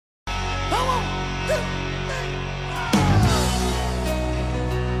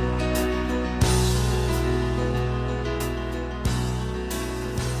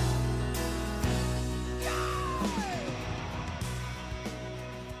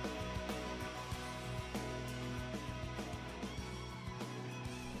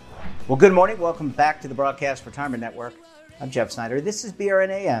Well, good morning. Welcome back to the Broadcast Retirement Network. I'm Jeff Snyder. This is BRN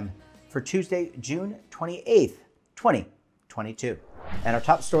AM for Tuesday, June 28th, 2022. And our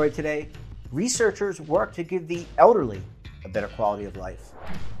top story today, researchers work to give the elderly a better quality of life.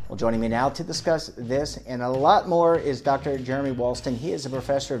 Well, joining me now to discuss this and a lot more is Dr. Jeremy Walston. He is a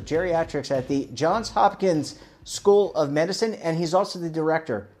professor of geriatrics at the Johns Hopkins School of Medicine, and he's also the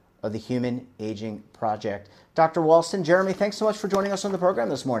director of the Human Aging Project. Dr. Walston, Jeremy, thanks so much for joining us on the program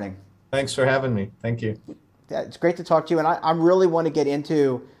this morning. Thanks for having me. Thank you. Yeah, it's great to talk to you, and I really want to get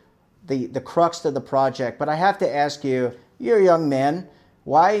into the crux of the project, but I have to ask you, you're a young man,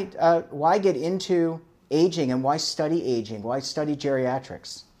 why get into aging and why study aging? Why study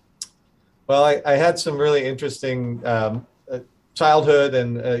geriatrics? Well, I had some really interesting childhood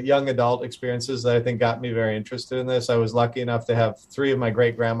and young adult experiences that I think got me very interested in this. I was lucky enough to have three of my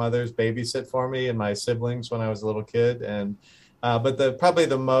great-grandmothers babysit for me and my siblings when I was a little kid. And but probably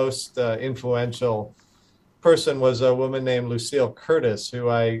the most influential person was a woman named Lucille Curtis, who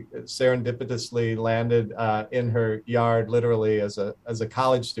I serendipitously landed in her yard, literally as a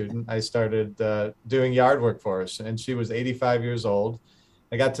college student. I started doing yard work for her, and she was 85 years old.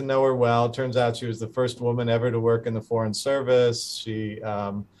 I got to know her well. It turns out she was the first woman ever to work in the Foreign Service. She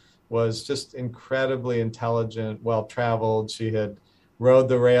was just incredibly intelligent, well-traveled. She had rode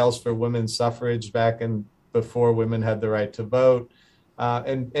the rails for women's suffrage back in before women had the right to vote.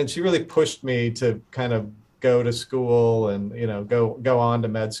 And she really pushed me to kind of go to school and, go on to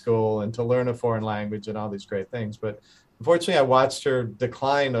med school and to learn a foreign language and all these great things. But unfortunately, I watched her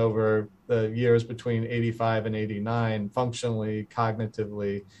decline over the years between 85 and 89, functionally,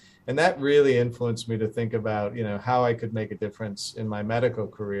 cognitively. And that really influenced me to think about, how I could make a difference in my medical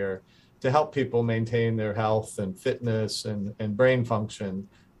career to help people maintain their health and fitness and brain function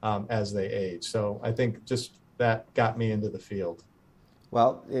as they age. So I think just that got me into the field.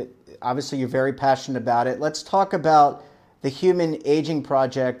 Well, obviously you're very passionate about it. Let's talk about the Human Aging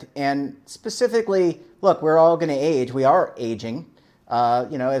Project, and specifically, look, we're all going to age. We are aging.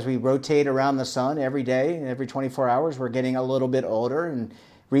 As we rotate around the sun every day, every 24 hours, we're getting a little bit older and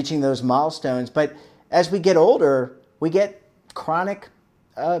reaching those milestones. But as we get older, we get chronic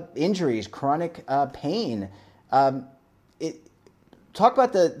injuries, chronic pain. Talk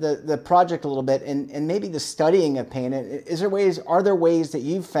about the project a little bit and maybe the studying of pain. Are there ways that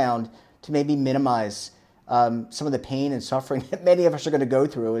you've found to maybe minimize some of the pain and suffering that many of us are going to go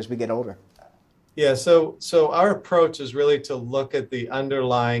through as we get older? Yeah, so our approach is really to look at the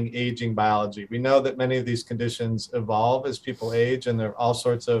underlying aging biology. We know that many of these conditions evolve as people age, and there are all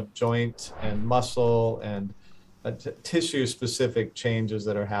sorts of joint and muscle and tissue-specific changes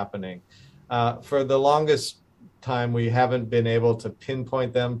that are happening. For the longest time, we haven't been able to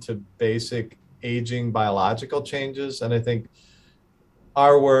pinpoint them to basic aging biological changes, and I think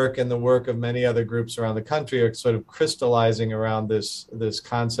our work and the work of many other groups around the country are sort of crystallizing around this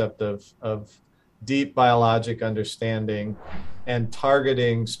concept of deep biologic understanding and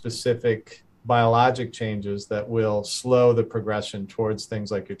targeting specific biologic changes that will slow the progression towards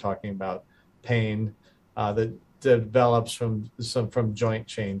things like you're talking about, pain that develops from joint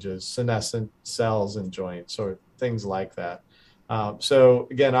changes, senescent cells in joints, or things like that. So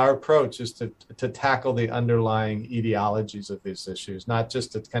again, our approach is to tackle the underlying etiologies of these issues, not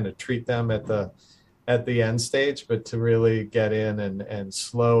just to kind of treat them at the end stage, but to really get in and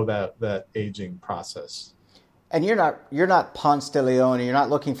slow that aging process. And you're not Ponce de Leon. You're not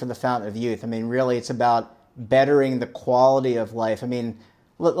looking for the fountain of youth. I mean, really, it's about bettering the quality of life. I mean,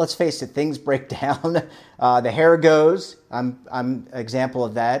 let's face it, things break down. The hair goes. I'm an example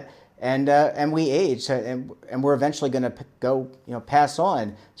of that. And we age, and we're eventually going to go, pass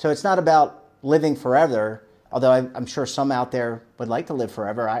on. So it's not about living forever, although I'm sure some out there would like to live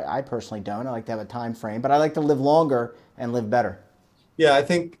forever. I personally don't. I like to have a time frame, but I like to live longer and live better. Yeah, I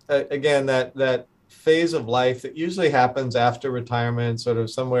think, again, that phase of life that usually happens after retirement, sort of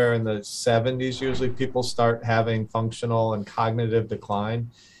somewhere in the 70s, usually people start having functional and cognitive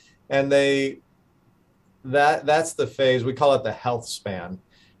decline. And that's the phase, we call it the health span.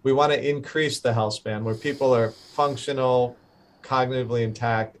 We want to increase the health span where people are functional, cognitively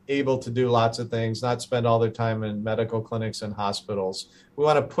intact, able to do lots of things, not spend all their time in medical clinics and hospitals. We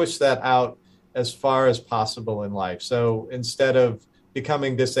want to push that out as far as possible in life. So instead of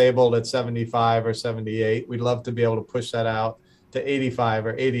becoming disabled at 75 or 78, we'd love to be able to push that out to 85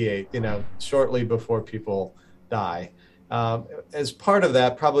 or 88, shortly before people die. As part of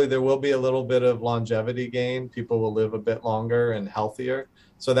that, probably there will be a little bit of longevity gain. People will live a bit longer and healthier.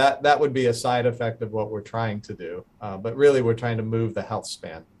 So that would be a side effect of what we're trying to do. But really, we're trying to move the health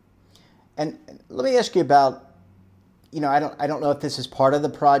span. And let me ask you about I don't know if this is part of the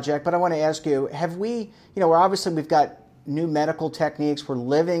project, but I want to ask you, have we, we've got new medical techniques, we're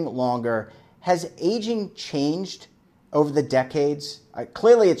living longer. Has aging changed over the decades?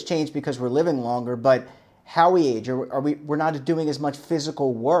 Clearly it's changed because we're living longer, but how we age, we're not doing as much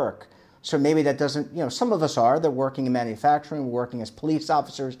physical work. So maybe that doesn't, some of us they're working in manufacturing, we're working as police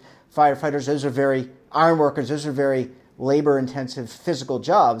officers, firefighters, those are very, iron workers, those are very labor-intensive physical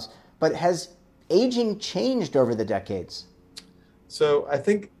jobs. But has aging changed over the decades? So I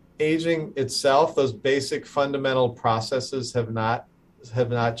think aging itself, those basic fundamental processes have not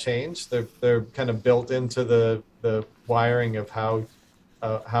changed. They're kind of built into the wiring of how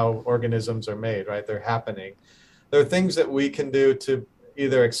organisms are made, right? They're happening. There are things that we can do to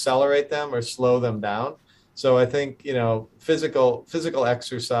either accelerate them or slow them down. So I think, physical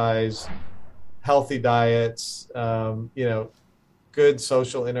exercise, healthy diets, good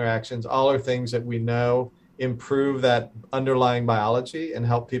social interactions, all are things that we know improve that underlying biology and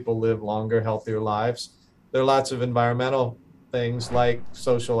help people live longer, healthier lives. There are lots of environmental things like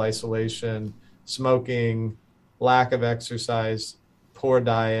social isolation, smoking, lack of exercise, poor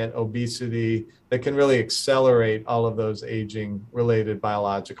diet, obesity, that can really accelerate all of those aging-related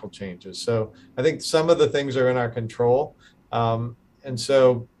biological changes. So I think some of the things are in our control. And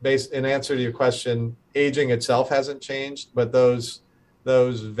so in answer to your question, aging itself hasn't changed, but those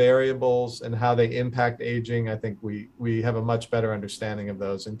variables and how they impact aging, I think we have a much better understanding of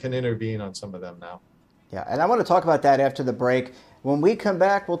those and can intervene on some of them now. Yeah, and I want to talk about that after the break. When we come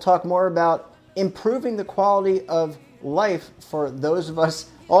back, we'll talk more about improving the quality of life for those of us,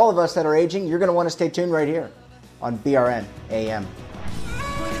 all of us that are aging. You're going to want to stay tuned right here on BRN AM.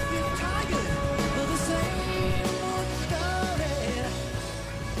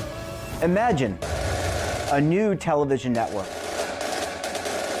 Imagine a new television network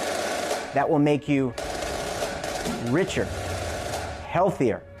that will make you richer,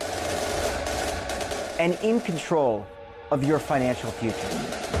 healthier, and in control of your financial future.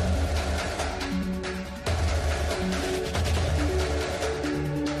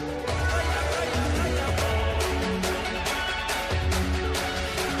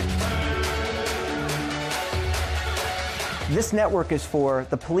 This network is for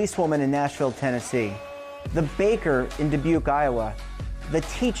the policewoman in Nashville, Tennessee, the baker in Dubuque, Iowa, the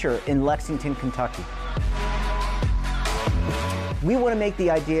teacher in Lexington, Kentucky. We want to make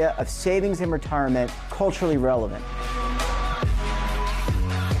the idea of savings and retirement culturally relevant.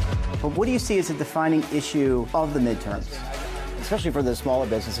 But what do you see as a defining issue of the midterms, especially for the smaller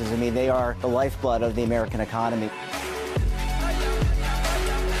businesses? I mean, they are the lifeblood of the American economy.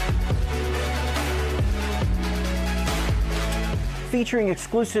 Featuring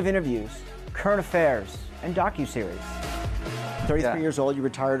exclusive interviews, current affairs, and docuseries. 33 years old, you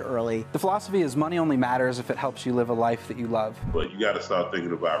retired early. The philosophy is money only matters if it helps you live a life that you love. But you got to start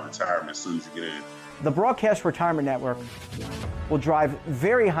thinking about retirement as soon as you get in. The Broadcast Retirement Network will drive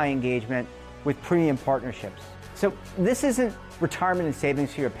very high engagement with premium partnerships. So this isn't retirement and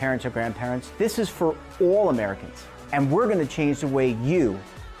savings for your parents or grandparents. This is for all Americans. And we're going to change the way you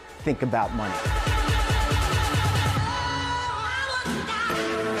think about money.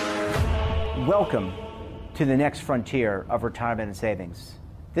 Welcome to the next frontier of retirement and savings.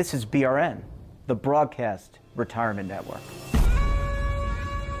 This is BRN, the Broadcast Retirement Network.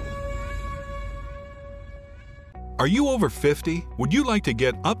 Are you over 50? Would you like to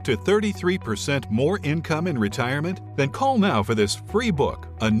get up to 33% more income in retirement? Then call now for this free book,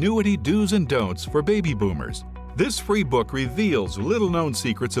 Annuity Do's and Don'ts for Baby Boomers. This free book reveals little-known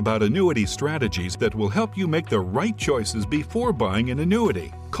secrets about annuity strategies that will help you make the right choices before buying an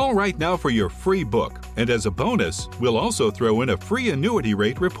annuity. Call right now for your free book, and as a bonus, we'll also throw in a free annuity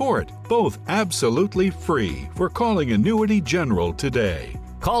rate report, both absolutely free for calling Annuity General today.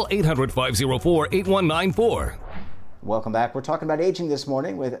 Call 800-504-8194. Welcome back. We're talking about aging this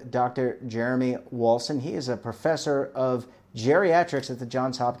morning with Dr. Jeremy Wolfson. He is a professor of geriatrics at the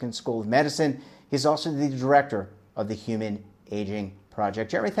Johns Hopkins School of Medicine. He's also the director of the Human Aging Project.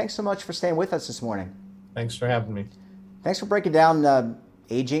 Jeremy, thanks so much for staying with us this morning. Thanks for having me. Thanks for breaking down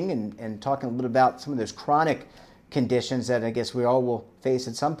aging and talking a little bit about some of those chronic conditions that I guess we all will face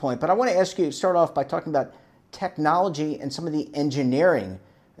at some point. But I want to ask you, start off by talking about technology and some of the engineering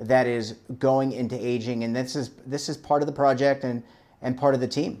that is going into aging. And this is part of the project and part of the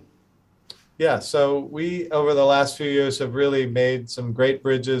team. Yeah, so we, over the last few years, have really made some great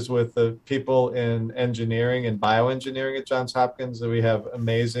bridges with the people in engineering and bioengineering at Johns Hopkins. We have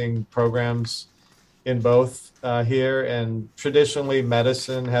amazing programs in both here, and traditionally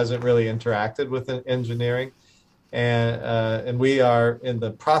medicine hasn't really interacted with engineering. And we are in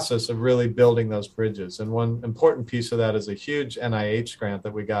the process of really building those bridges. And one important piece of that is a huge NIH grant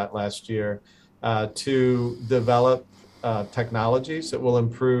that we got last year to develop technologies that will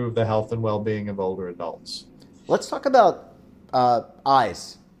improve the health and well-being of older adults. Let's talk about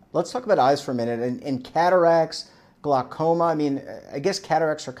eyes. Let's talk about eyes for a minute. And cataracts, glaucoma. I mean, I guess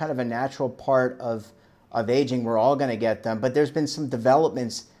cataracts are kind of a natural part of aging. We're all going to get them. But there's been some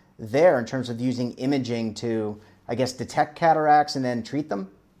developments there in terms of using imaging to, I guess, detect cataracts and then treat them?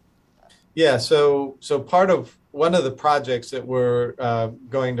 Yeah, so one of the projects that we're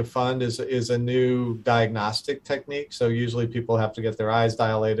going to fund is a new diagnostic technique. So usually people have to get their eyes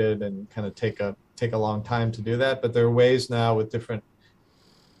dilated and kind of take a long time to do that. But there are ways now with different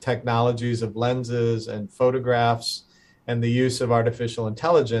technologies of lenses and photographs and the use of artificial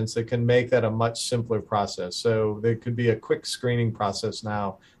intelligence that can make that a much simpler process. So there could be a quick screening process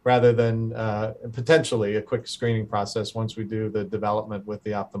now rather than potentially a quick screening process once we do the development with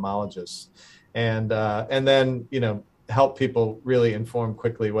the ophthalmologists. And then, help people really inform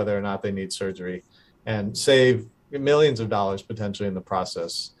quickly whether or not they need surgery and save millions of dollars potentially in the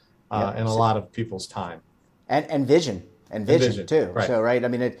process and a lot of people's time. And vision too. Right. So, right. I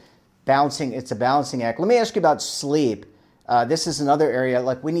mean, it's a balancing act. Let me ask you about sleep. This is another area,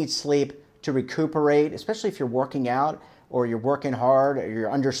 like we need sleep to recuperate, especially if you're working out or you're working hard or you're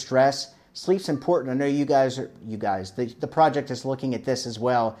under stress. Sleep's important. I know the project is looking at this as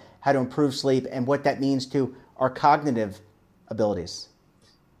well, how to improve sleep and what that means to our cognitive abilities.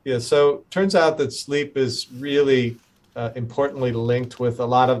 Yeah, so turns out that sleep is really importantly linked with a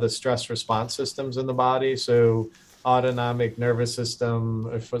lot of the stress response systems in the body. So autonomic nervous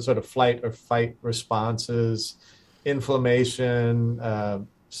system, sort of flight or fight responses, inflammation,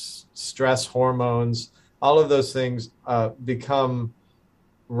 stress hormones, all of those things become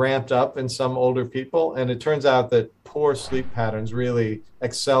ramped up in some older people. And it turns out that poor sleep patterns really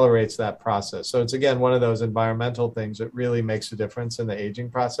accelerates that process. So it's, again, one of those environmental things that really makes a difference in the aging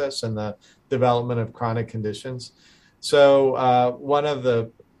process and the development of chronic conditions. So one of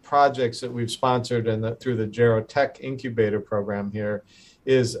the projects that we've sponsored through the Gerotech incubator program here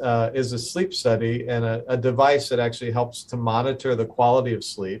is a sleep study and a device that actually helps to monitor the quality of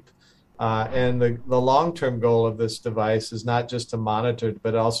sleep. And the long-term goal of this device is not just to monitor,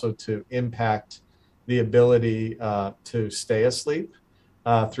 but also to impact the ability to stay asleep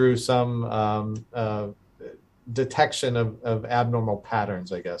through some detection of abnormal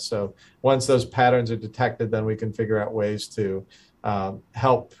patterns, I guess. So once those patterns are detected, then we can figure out ways to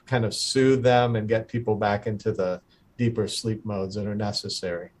help kind of soothe them and get people back into the deeper sleep modes that are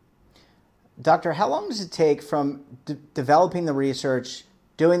necessary. Doctor, how long does it take from developing the research,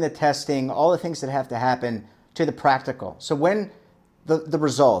 doing the testing, all the things that have to happen to the practical? So when the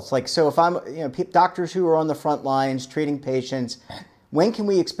results, like, so if I'm, doctors who are on the front lines treating patients, when can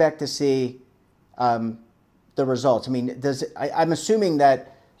we expect to see the results? I mean, I'm assuming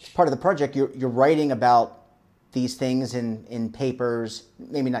that as part of the project, you're writing about these things in papers,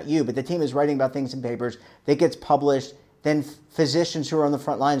 maybe not you, but the team is writing about things in papers. That gets published. Then physicians who are on the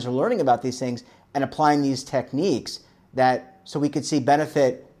front lines are learning about these things and applying these techniques so we could see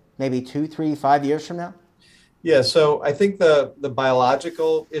benefit maybe 2, 3, 5 years from now? Yeah, so I think the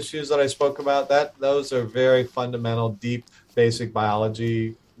biological issues that I spoke about, those are very fundamental, deep, basic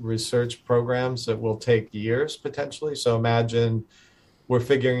biology research programs that will take years potentially. So imagine we're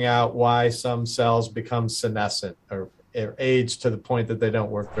figuring out why some cells become senescent or age to the point that they don't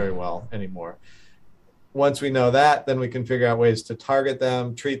work very well anymore. Once we know that, then we can figure out ways to target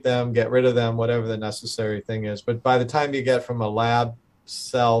them, treat them, get rid of them, whatever the necessary thing is. But by the time you get from a lab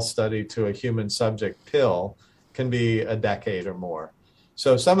cell study to a human subject pill, can be a decade or more.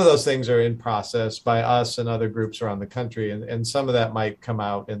 So some of those things are in process by us and other groups around the country, and some of that might come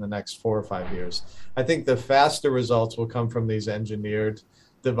out in the next 4 or 5 years. I think the faster results will come from these engineered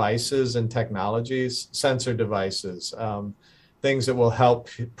devices and technologies, sensor devices, things that will help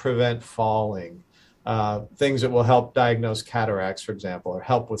prevent falling, things that will help diagnose cataracts, for example, or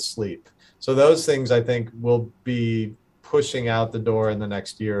help with sleep. So those things, I think, will be pushing out the door in the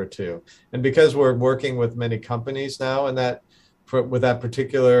next year or two. And because we're working with many companies now with that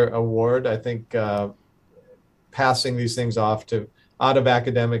particular award, I think passing these things out of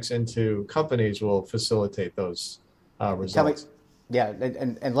academics into companies will facilitate those results.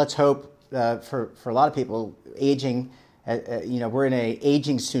 And let's hope for a lot of people, aging, we're in an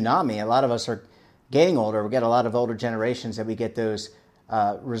aging tsunami. A lot of us are getting older. We get a lot of older generations that we get those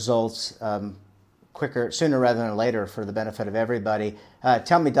results sooner rather than later for the benefit of everybody.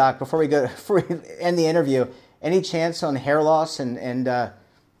 Tell me, Doc, before we end the interview, any chance on hair loss and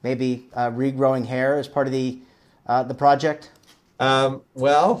maybe regrowing hair as part of the the project? Not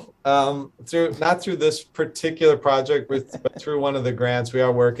through this particular project, but through one of the grants. We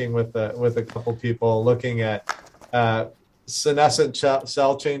are working with a couple people looking at senescent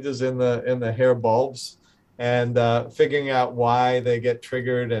cell changes in the hair bulbs and figuring out why they get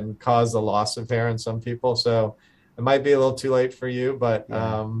triggered and cause the loss of hair in some people. So it might be a little too late for you, but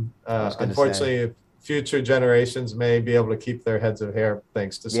unfortunately, future generations may be able to keep their heads of hair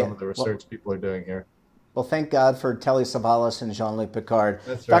thanks to some of the research people are doing here. Well, thank God for Telly Savalas and Jean-Luc Picard.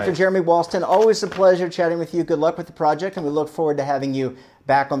 That's Dr. right. Jeremy Walston, always a pleasure chatting with you. Good luck with the project, and we look forward to having you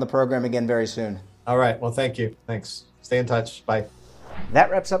back on the program again very soon. All right. Well, thank you. Thanks. Stay in touch. Bye.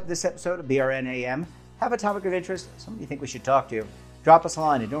 That wraps up this episode of BRN AM. Have a topic of interest, somebody you think we should talk to? Drop us a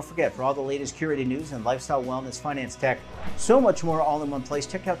line, and don't forget, for all the latest curated news and lifestyle, wellness, finance, tech, so much more all in one place,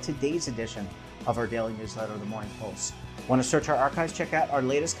 check out today's edition of our daily newsletter, The Morning Pulse. Want to search our archives, check out our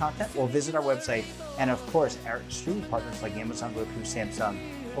latest content, or visit our website, and of course, our streaming partners like Amazon, Roku, Samsung,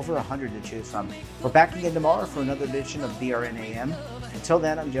 over 100 to choose from. We're back again tomorrow for another edition of BRN AM. Until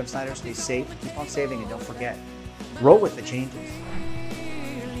then, I'm Jeff Snyder. Stay safe, keep on saving, and don't forget, roll with the changes.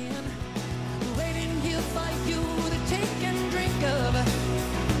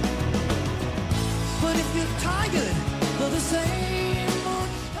 But if you're tired of the same old...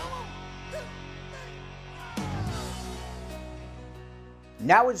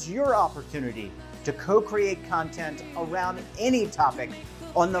 Now is your opportunity to co-create content around any topic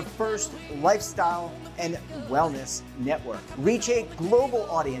on the first lifestyle and wellness network. Reach a global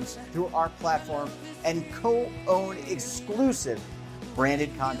audience through our platform and co-own exclusive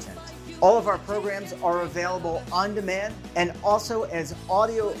branded content. All of our programs are available on demand and also as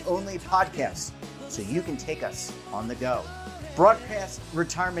audio-only podcasts, so you can take us on the go. Broadcast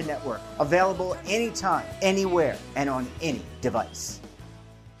Retirement Network, available anytime, anywhere, and on any device.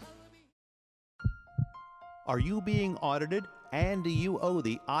 Are you being audited and do you owe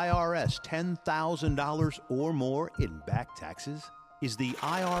the IRS $10,000 or more in back taxes? Is the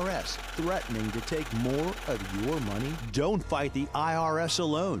IRS threatening to take more of your money? Don't fight the IRS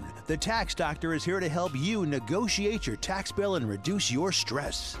alone. The Tax Doctor is here to help you negotiate your tax bill and reduce your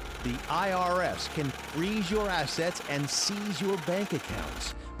stress. The IRS can freeze your assets and seize your bank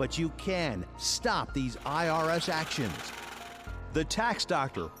accounts, but you can stop these IRS actions. The Tax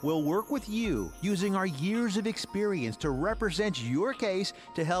Doctor will work with you using our years of experience to represent your case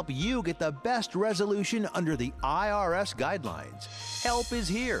to help you get the best resolution under the IRS guidelines. Help is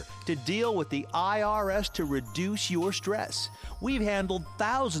here to deal with the IRS to reduce your stress. We've handled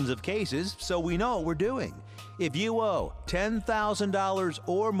thousands of cases, so we know what we're doing. If you owe $10,000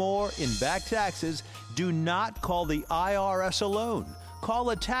 or more in back taxes, do not call the IRS alone.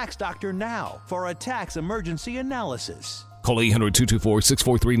 Call a Tax Doctor now for a tax emergency analysis. Call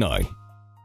 800-224-6439.